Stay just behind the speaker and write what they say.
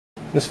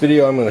In this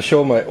video I'm going to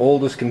show my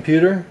oldest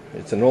computer.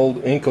 It's an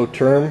old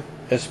Incoterm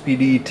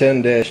SPD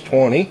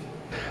 10-20.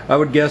 I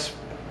would guess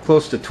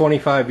close to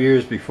 25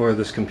 years before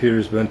this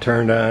computer's been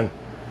turned on.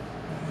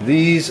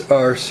 These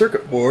are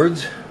circuit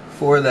boards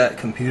for that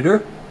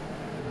computer.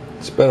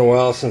 It's been a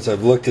while since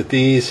I've looked at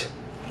these.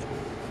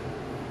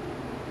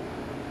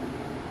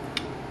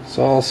 It's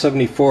all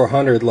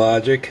 7400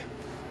 logic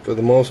for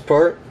the most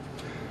part.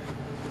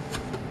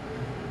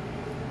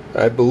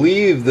 I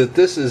believe that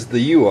this is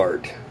the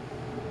UART.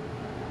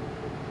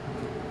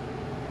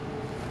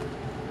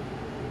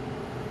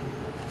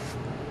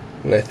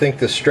 And I think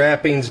the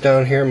strappings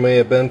down here may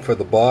have been for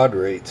the baud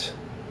rates.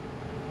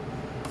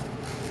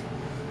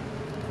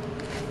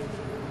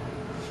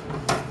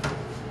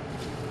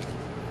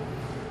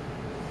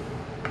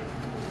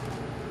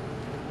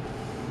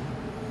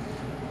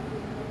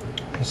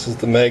 This is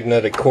the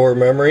magnetic core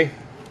memory.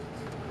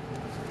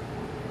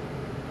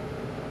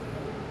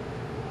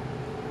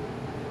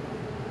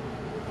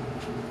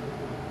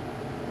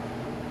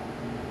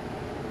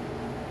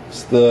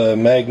 It's the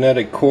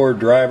magnetic core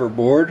driver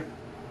board.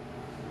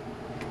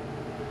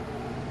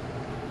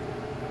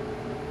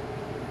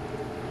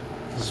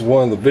 This is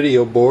one of the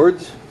video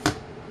boards.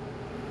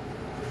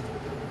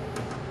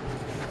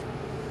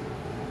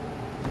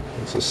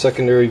 It's a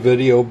secondary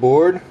video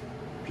board,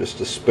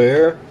 just a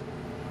spare.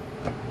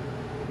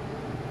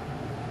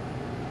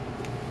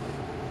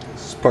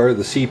 This is part of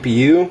the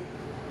CPU.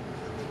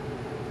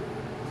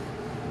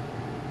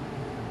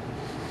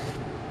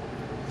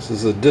 This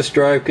is a disk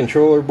drive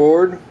controller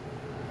board.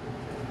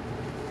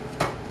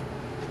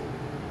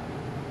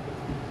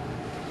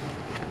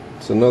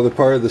 It's another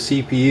part of the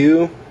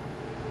CPU.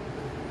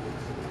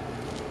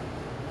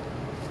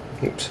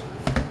 Oops.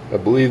 I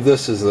believe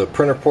this is the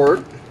printer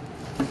port.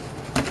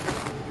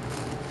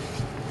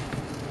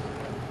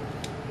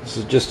 This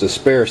is just a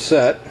spare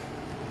set.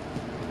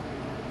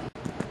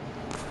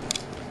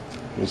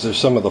 These are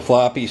some of the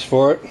floppies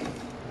for it.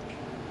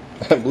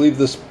 I believe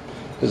this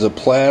is a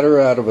platter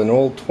out of an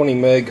old 20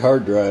 meg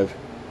hard drive.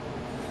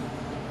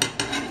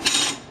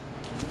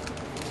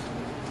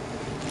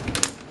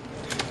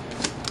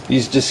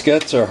 These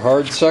diskettes are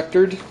hard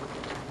sectored.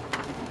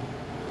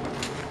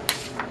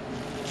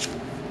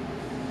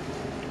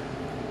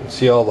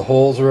 See all the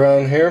holes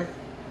around here,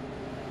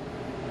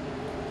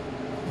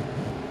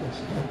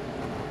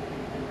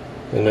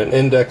 and an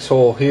index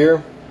hole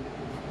here.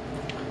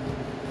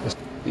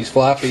 These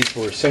floppies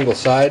were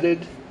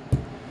single-sided.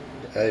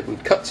 I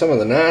would cut some of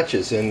the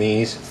notches in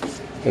these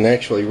and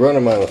actually run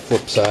them on the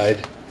flip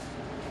side,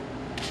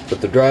 but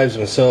the drives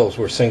themselves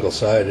were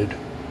single-sided.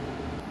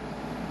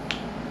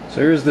 So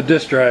here's the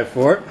disk drive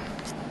for it.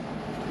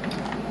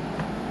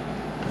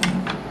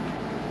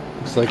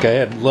 Looks like I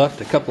had left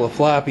a couple of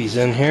floppies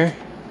in here.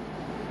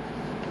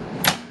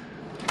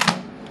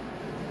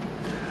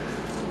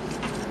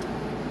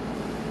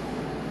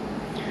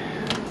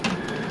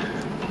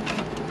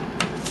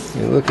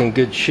 They look in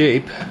good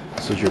shape.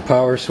 This is your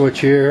power switch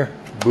here,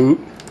 boot,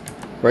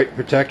 write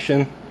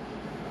protection,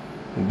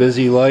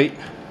 busy light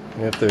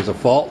if there's a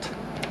fault.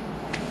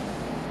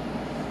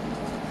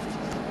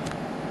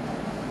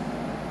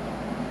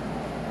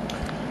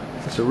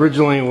 This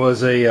originally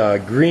was a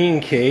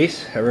green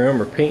case. I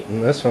remember painting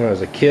this when I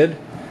was a kid.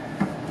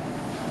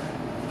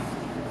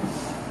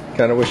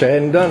 Kind of wish I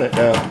hadn't done it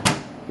now.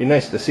 Be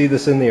nice to see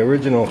this in the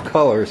original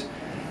colors.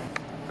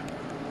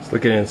 Let's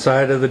look at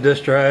inside of the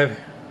disk drive.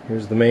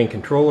 Here's the main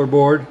controller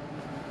board.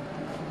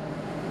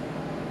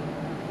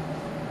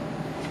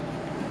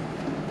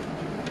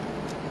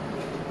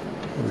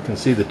 We can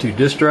see the two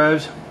disk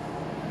drives.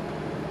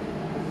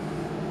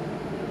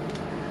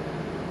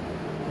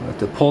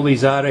 To pull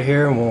these out of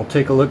here, and we'll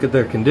take a look at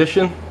their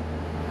condition,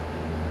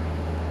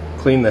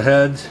 clean the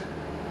heads,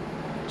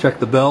 check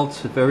the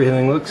belts. If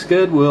everything looks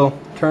good, we'll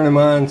turn them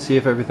on and see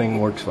if everything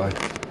works fine.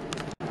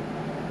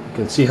 You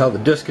can see how the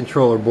disk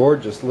controller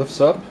board just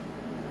lifts up,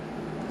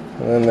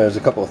 and then there's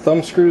a couple of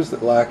thumb screws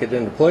that lock it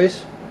into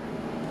place.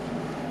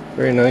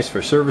 Very nice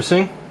for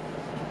servicing.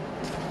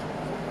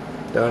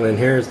 Down in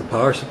here is the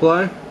power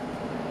supply.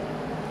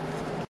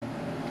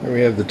 Here we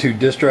have the two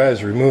disk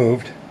drives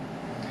removed.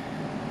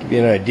 Give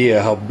you an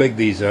idea how big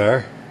these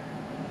are.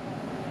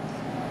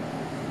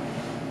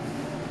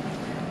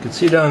 You can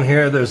see down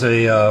here there's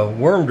a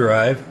worm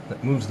drive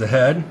that moves the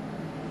head.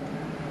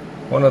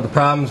 One of the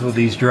problems with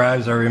these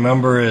drives, I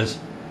remember, is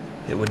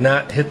it would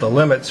not hit the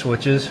limit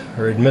switches,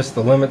 or it'd miss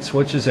the limit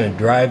switches and it'd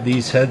drive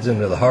these heads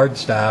into the hard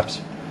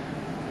stops,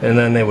 and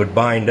then they would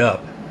bind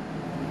up,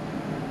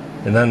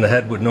 and then the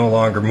head would no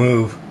longer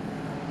move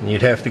and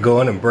you'd have to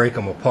go in and break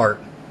them apart.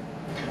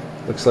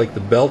 Looks like the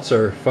belts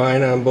are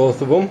fine on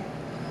both of them.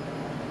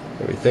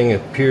 Everything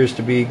appears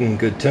to be in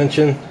good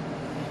tension.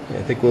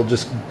 I think we'll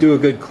just do a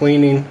good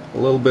cleaning, a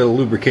little bit of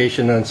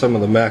lubrication on some of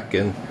the mech,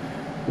 and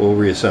we'll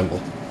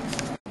reassemble.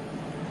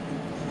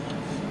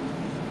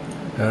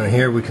 Down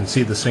here we can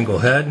see the single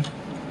head.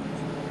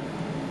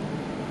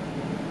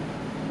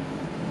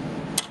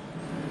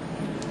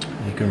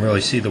 You can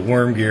really see the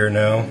worm gear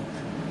now.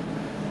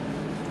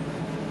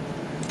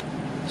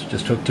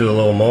 just hooked to a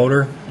little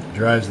motor. It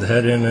drives the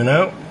head in and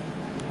out.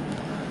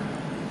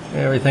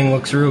 Everything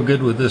looks real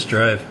good with this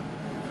drive.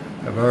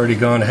 I've already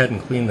gone ahead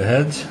and cleaned the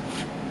heads.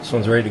 This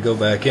one's ready to go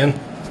back in.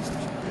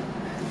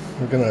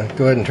 We're going to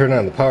go ahead and turn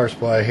on the power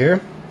supply here.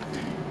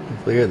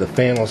 Hopefully the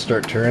fan will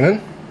start turning.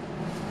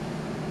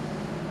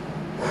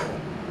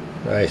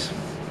 Nice.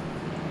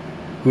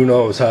 Who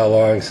knows how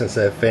long since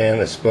that fan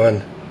has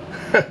spun.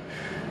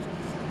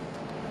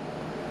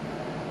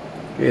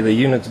 Okay, the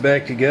unit's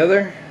back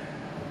together.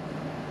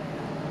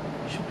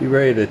 Should be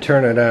ready to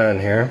turn it on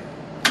here.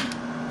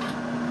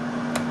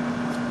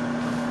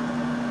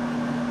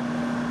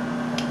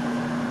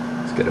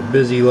 It's got a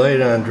busy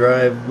light on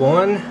drive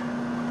 1.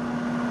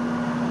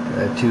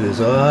 Drive 2 is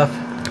off.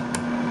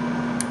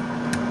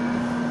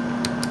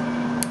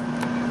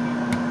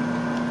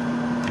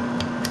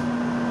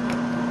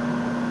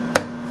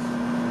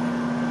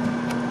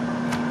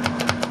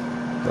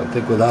 I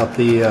think without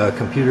the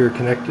computer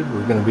connected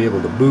we're going to be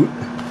able to boot.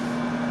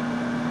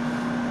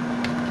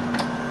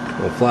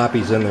 No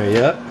floppies in there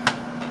yet.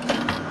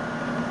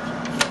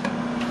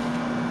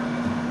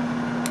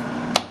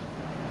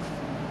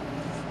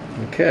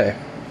 Okay,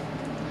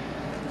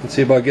 let's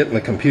see about getting the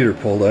computer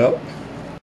pulled out.